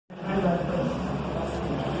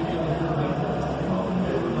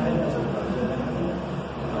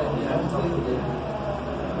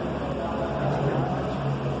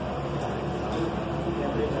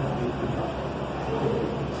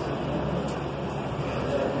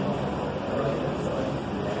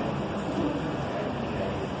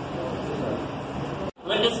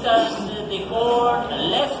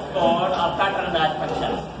LISP code of pattern match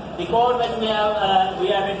function. The code which we have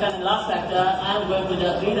written last lecture, I am going to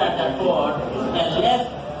just rewrite that code. A LISP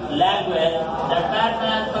language, the pattern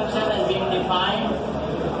match function is being defined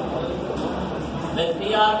with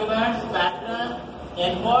 3 arguments: pattern,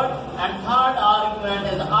 input, and third argument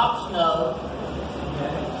is optional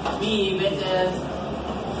p, which is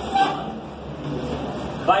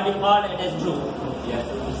by default it is true.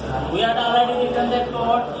 We had already written that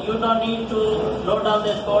code. You don't need to note down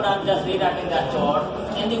this code. I'm just rewriting that code.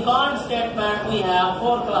 In the count statement, we have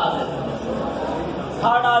 4 clauses.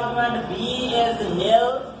 Third argument b is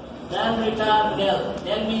nil, then return nil.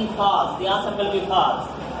 Nil means false. The answer will be false.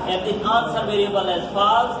 If the answer variable is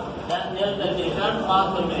false, then nil will be returned,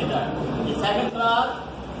 false will be returned. The second clause,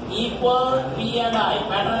 equal p and I.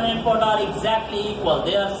 Pattern and input are exactly equal.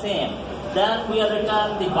 They are same. Then we will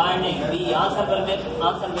return the binding. The answer variable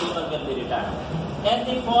will be returned. In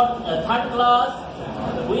the third clause,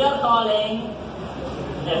 we are calling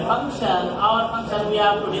a function. Our function, we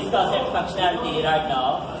have to discuss its functionality right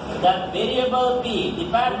now. That variable p, the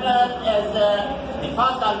pattern is the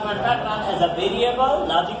first argument pattern is a variable,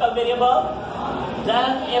 logical variable.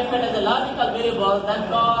 Then if it is a logical variable, then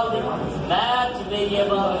call the match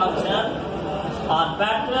variable function on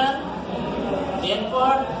pattern,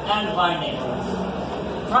 input, and binding.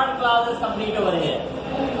 Third clause is complete over here.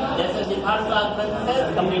 This is the third clause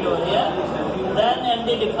principle complete over here. Then in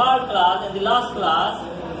the default clause, in the last class,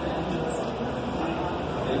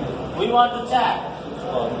 we want to check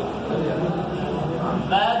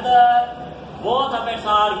whether both of its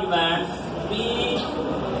arguments p,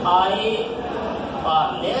 I,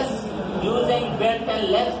 or LISP, using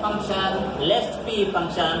built-in LISP function, LISP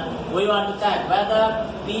function, we want to check whether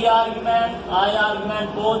p argument, I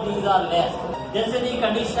argument, both these are LISP. This is the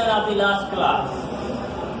condition of the last class.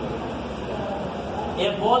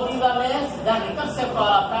 If both these are LISP, then recursive call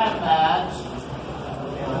of pattern match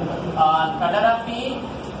on cadera p,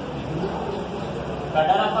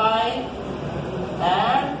 cadera phi,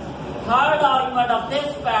 and third argument of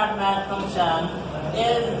this pattern match function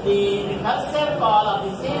is the recursive call of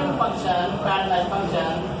the same function, pattern match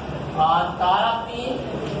function, on cara p,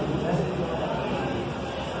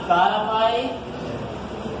 cara phi,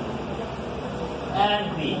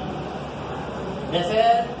 and b. This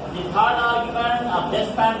is the third argument of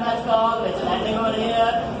this pattern match call, which is ending over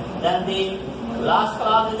here. Then the last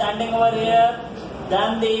clause is ending over here.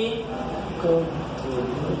 Then the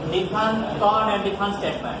define call and define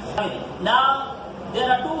statements. Now there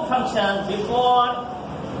are 2 functions before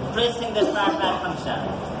tracing this pattern match function.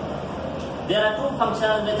 There are 2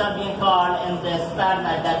 functions which are being called in this pattern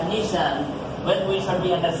match definition, which we should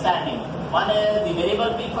be understanding. One is the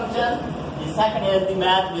variable p function. The second is the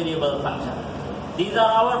match variable function. These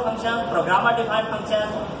are our functions, programmer defined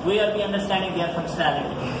functions. We will be understanding their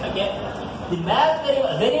functionality. Okay. The match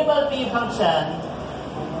variable p function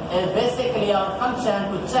is basically our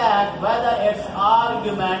function to check whether its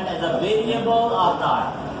argument is a variable or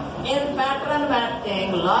not. In pattern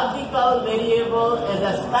matching, logical variable is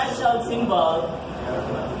a special symbol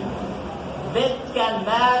which can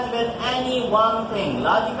match with any one thing.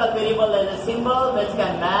 Logical variable is a symbol which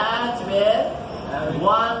can match with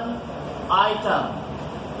one item.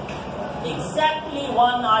 Exactly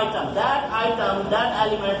one item. That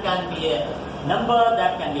element can be a number,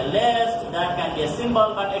 that can be a list, that can be a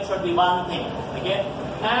symbol, but it should be one thing. Okay?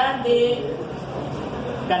 And the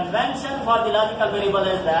convention for the logical variable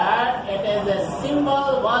is that it is a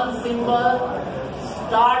symbol, one symbol,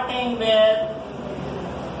 starting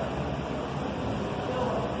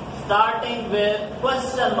with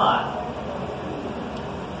question mark.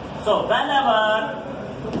 So whenever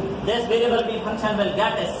this variable p function will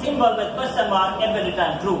get a symbol with question mark, it will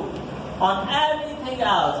return true. On everything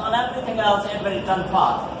else, it will return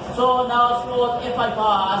false. So now suppose if I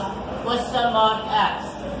pass question mark x,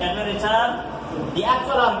 it will return the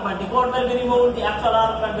actual argument. The code will be removed, the actual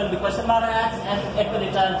argument will be question mark x, and it will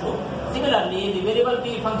return true. Similarly, the variable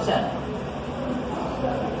p function,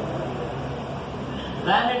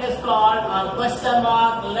 when it is called on question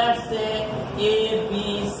mark, let's say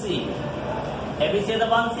ABC. ABC is the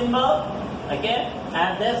one symbol, okay,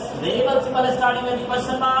 and this variable symbol is starting with the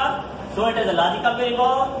question mark. So it is a logical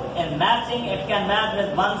variable. In matching, it can match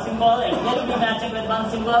with one symbol. It will be matching with one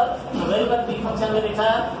symbol. So variable p function will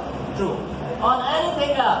return true. On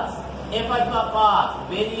anything else, if I pass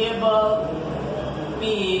variable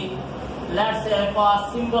p, let's say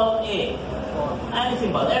pass symbol a, any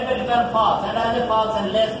symbol, it will return false. And as a false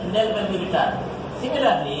and nil will be returned.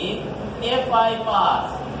 Similarly, if I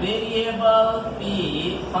pass variable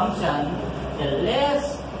p function, the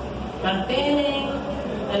list containing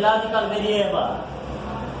a logical variable.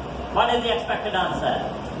 What is the expected answer?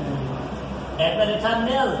 It will return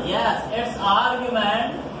nil. Yes, its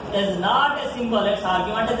argument is not a symbol, its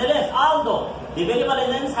argument is a list. Although the variable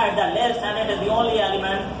is inside the list and it is the only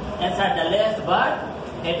element inside the list, but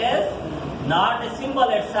it is not a symbol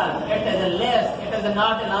itself. It is a list. It is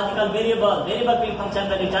not a logical variable. Variable p function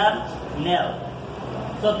will return nil.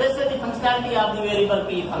 So this is the functionality of the variable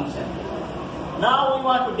p function. Now we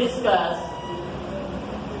want to discuss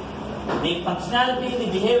the functionality,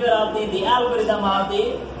 the behavior of the algorithm of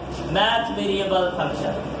the match variable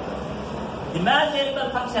function. The match variable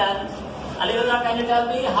function, Eliza, can you tell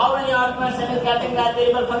me how many arguments it is getting match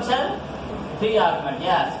variable function? 3 arguments,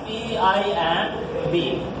 yes, P, I and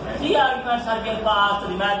B. 3 arguments are being passed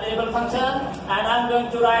to the match variable function, and I am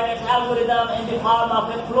going to write its algorithm in the form of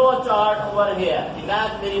a flow chart over here, the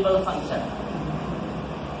match variable function.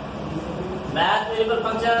 Match variable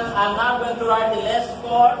function, I am not going to write the LISP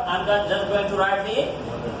code, I am just going to write the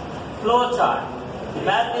flow chart. The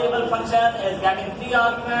match variable function is getting 3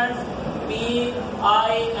 arguments, P,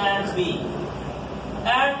 I and B.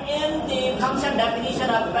 And in the function definition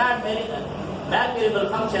of match variable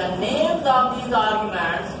function, names of these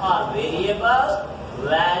arguments are variable,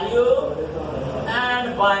 value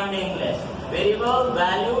and binding list. Variable,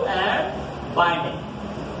 value and binding.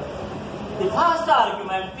 The first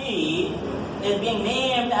argument P is being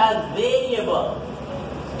named as variable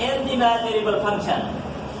in the match variable function,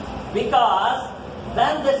 because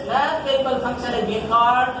when this match variable function is being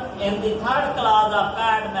called in the third class of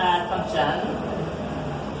add match function,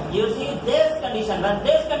 you see this condition. When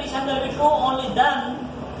this condition will be true, only then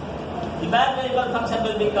the match variable function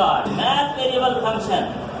will be called. Match variable function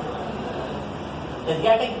is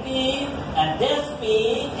getting P, and this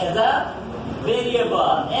P is a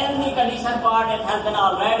variable. In the condition part, it has been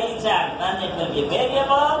already checked. When it will be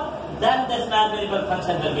variable, then this match variable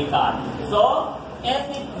function will be called. So, in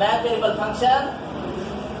the match variable function,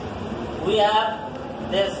 we have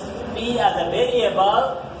this P as a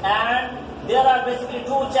variable, and there are basically 2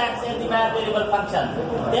 checks in the match variable function.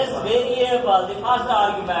 This variable, the first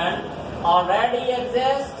argument, already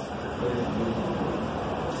exists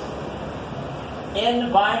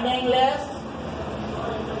in binding list.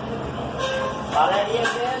 Already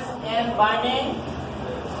exists in binding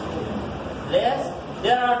list.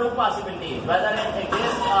 There are 2 possibilities, whether it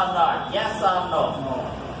exists or not, yes or no.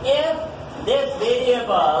 If this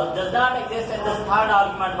variable does not exist in this third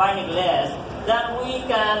argument binding list, then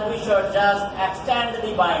we should just extend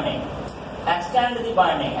the binding. Extend the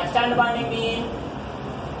binding. Extend the binding means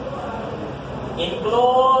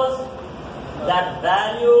enclose that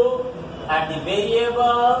value at the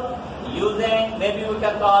variable using, maybe we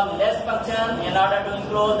can call the LISP function in order to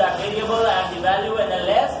enclose that variable and the value in a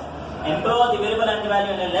list. Enclose the variable and the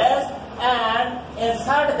value in a list, and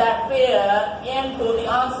insert that pair into the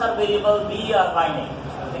answer variable B or binding.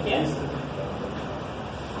 Okay?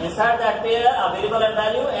 Insert that pair of variable and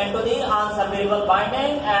value into the answer variable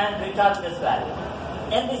binding and return this value.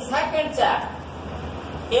 In the second check,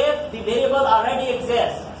 if the variable already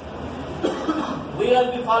exists, we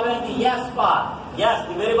will be following the yes path. Yes,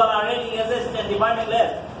 the variable already exists in the binding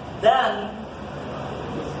list. Then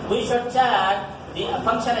we should check, the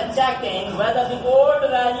function is checking whether the old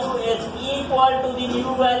value is equal to the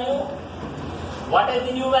new value. What is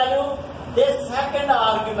the new value? This second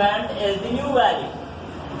argument is the new value,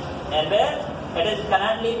 and where it is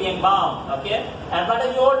currently being bound. Okay, and what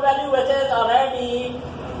is the old value, which is already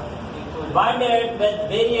binded with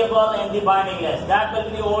variable in the binding list? That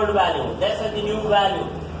will be the old value. This is the new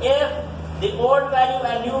value. If the old value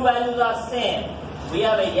and new values are same, we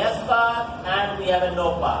have a yes path and we have a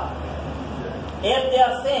no path. If they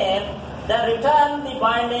are same, then return the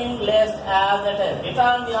binding list as it is.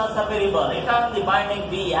 Return the answer variable. Return the binding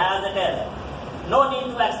B as it is. No need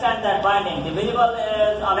to extend that binding. The variable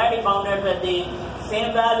is already bounded with the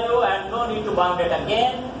same value and no need to bound it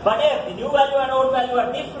again. But if the new value and old value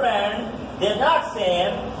are different, they are not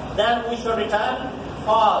same, then we should return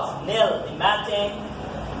false, nil. The matching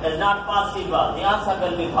is not possible. The answer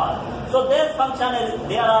will be false. So this function is,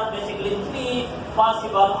 there are basically 3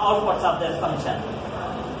 possible outputs of this function.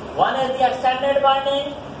 One is the extended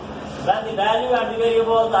binding, when the value and the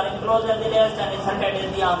variables are enclosed in the list and inserted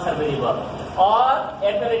in the answer variable. Or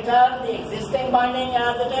it will return the existing binding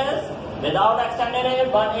as it is, without extending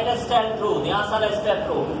it, but it is still true. The answer is still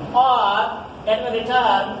true. Or it will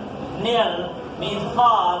return nil, means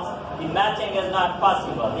false. The matching is not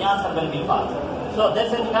possible. The answer will be false. So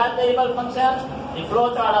this is the match variable function, the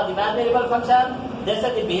flow chart of the match variable function. This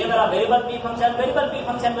is the behavior of variable p function. Variable p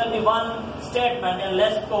function will be one statement in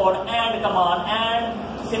LISP code and command,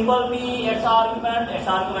 and symbol be its argument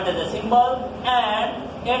is a symbol, and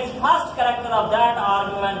its first character of that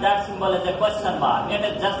argument, that symbol is a question mark. It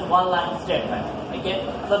is just one line statement. Okay,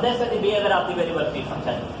 so this is the behavior of the variable tree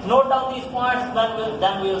function. Note down these points,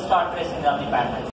 then we will start tracing down the pattern.